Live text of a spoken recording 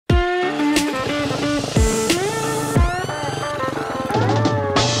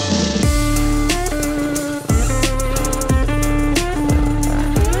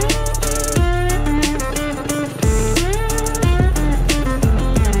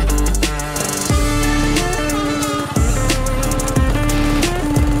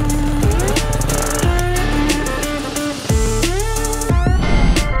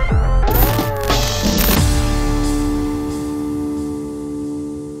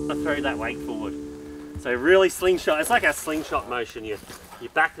to throw that weight forward. So really slingshot, it's like a slingshot motion. You're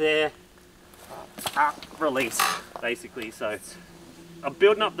back there, up, release, basically. So I'm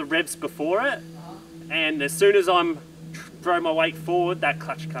building up the revs before it, and as soon as I'm throw my weight forward, that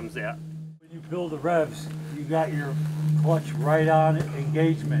clutch comes out. When you build the revs, you got your clutch right on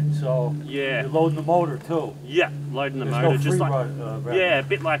engagement, so yeah, you're loading the motor too. Yeah, loading the There's motor, no just like yeah, a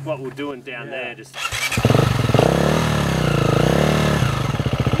bit like what we're doing down there. Just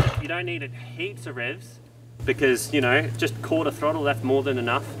you don't need it heaps of revs because, you know, just quarter throttle, that's more than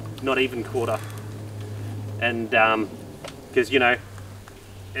enough. Not even quarter, and because, you know,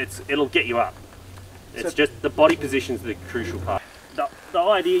 it'll get you up. It's just the body position's the crucial part. The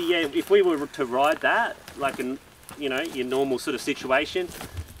idea, yeah, if we were to ride that, like in, you know, your normal sort of situation,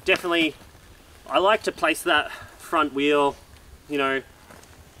 definitely, I like to place that front wheel, you know,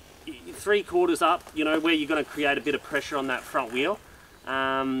 3/4 up, you know, where you're going to create a bit of pressure on that front wheel.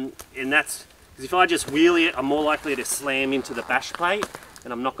 And that's, because if I just wheelie it, I'm more likely to slam into the bash plate,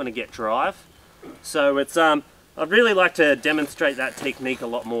 and I'm not going to get drive. So it's, I'd really like to demonstrate that technique a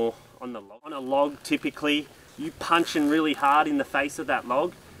lot more on the log. On a log, typically, you punching really hard in the face of that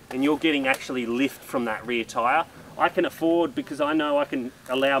log, and you're getting actually lift from that rear tyre. I can afford, because I know I can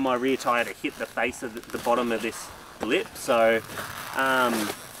allow my rear tyre to hit the face of the bottom of this lip, so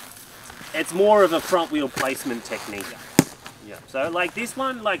it's more of a front wheel placement technique. Yeah. So like this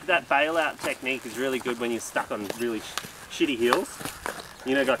one, like that bailout technique is really good when you're stuck on really shitty hills.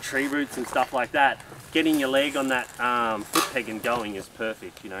 You know, got tree roots and stuff like that. Getting your leg on that foot peg and going is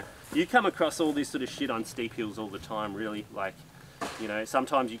perfect, you know. You come across all this sort of shit on steep hills all the time, really. Like, you know,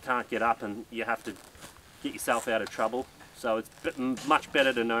 sometimes you can't get up and you have to get yourself out of trouble. So it's much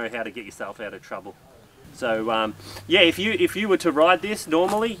better to know how to get yourself out of trouble. So yeah, if you were to ride this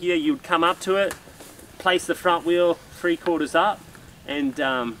normally, yeah, you'd come up to it, place the front wheel 3/4 up, and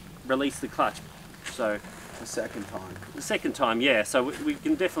release the clutch. So the second time. The second time, yeah. So we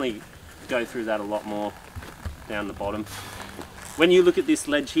can definitely go through that a lot more down the bottom. When you look at this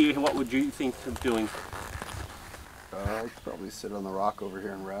ledge here, what would you think of doing? I'd probably sit on the rock over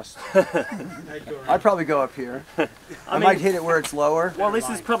here and rest. I'd probably go up here. I might hit it where it's lower. Well, this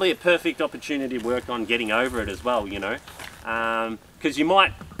is probably a perfect opportunity to work on getting over it as well, you know. Because you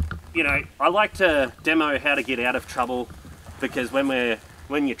might, you know, I like to demo how to get out of trouble, because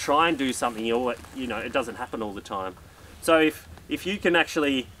when you try and do something, you know, it doesn't happen all the time. So if you can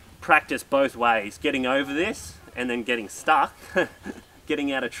actually practice both ways, getting over this and then getting stuck,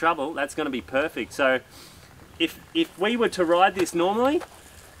 getting out of trouble, that's going to be perfect. So if we were to ride this normally,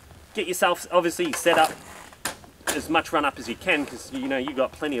 get yourself obviously set up as much run up as you can, because you know you've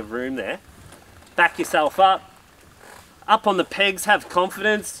got plenty of room there. Back yourself up on the pegs, have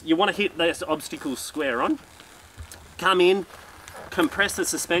confidence. You want to hit those obstacles square on. Come in, compress the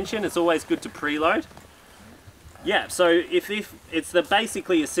suspension. It's always good to preload. Yeah, so if it's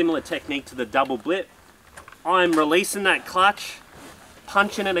basically a similar technique to the double blip. I'm releasing that clutch,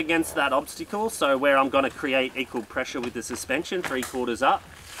 punching it against that obstacle, so where I'm going to create equal pressure with the suspension, 3/4 up,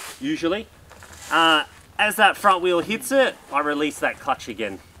 usually. As that front wheel hits it, I release that clutch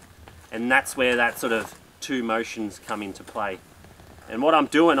again. And that's where that sort of two motions come into play. And what I'm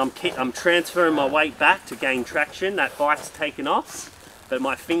doing, I'm transferring my weight back to gain traction. That bike's taken off, but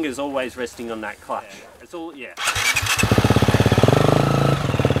my finger's always resting on that clutch. It's all, yeah.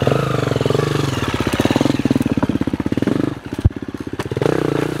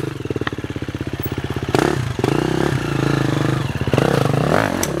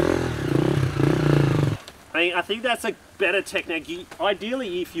 I think that's a better technique.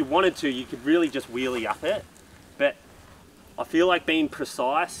 Ideally, if you wanted to, you could really just wheelie up it, but I feel like being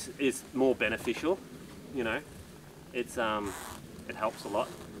precise is more beneficial. You know, it helps a lot.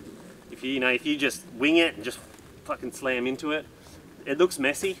 If you just wing it and just fucking slam into it, it looks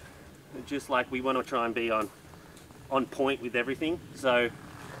messy. It's just like we want to try and be on point with everything. So,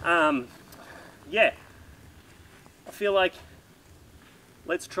 yeah, I feel like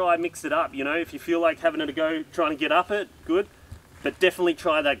let's try and mix it up. You know, if you feel like having a go trying to get up it, good, but definitely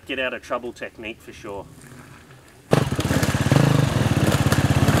try that get out of trouble technique for sure.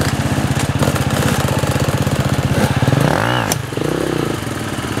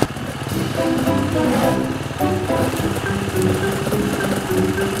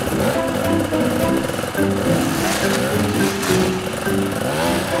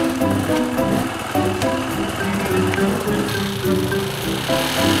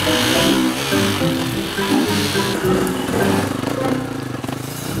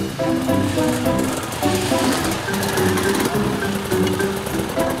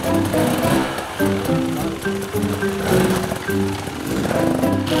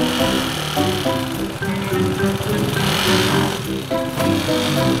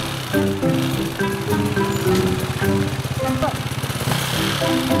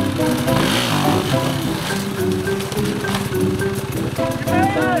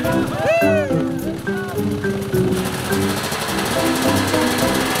 Hey!